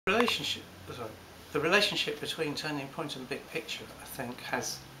Relationship, sorry, the relationship between Turning Point and Big Picture, I think,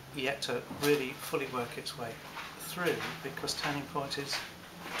 has yet to really fully work its way through, because Turning Point is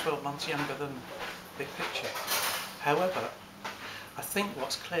 12 months younger than Big Picture. However, I think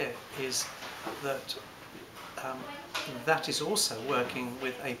what's clear is that that is also working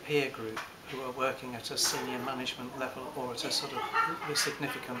with a peer group who are working at a senior management level or at a sort of a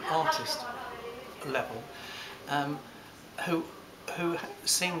significant artist level, who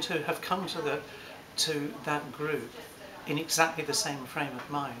seem to have come to that group in exactly the same frame of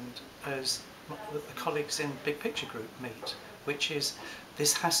mind as the colleagues in Big Picture Group meet, which is,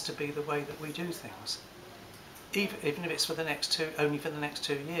 this has to be the way that we do things. Even if it's for the next only for the next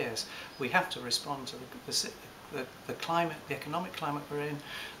 2 years, we have to respond to the climate, the economic climate we're in,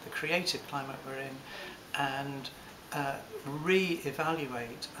 the creative climate we're in, and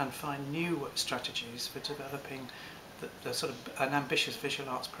re-evaluate and find new strategies for developing the sort of an ambitious visual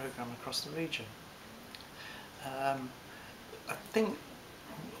arts programme across the region. I think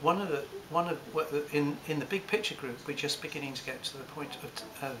in the Big Picture Group, we're just beginning to get to the point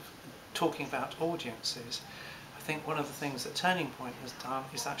of talking about audiences. I think one of the things that Turning Point has done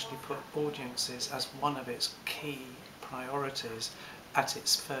is actually put audiences as one of its key priorities at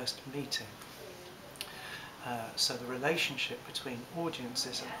its first meeting. So the relationship between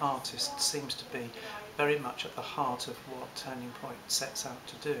audiences and artists seems to be very much at the heart of what Turning Point sets out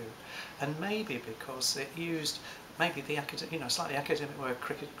to do, and maybe because it used maybe the slightly academic word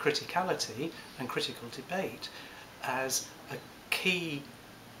criticality and critical debate as a key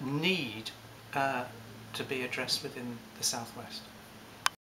need to be addressed within the Southwest.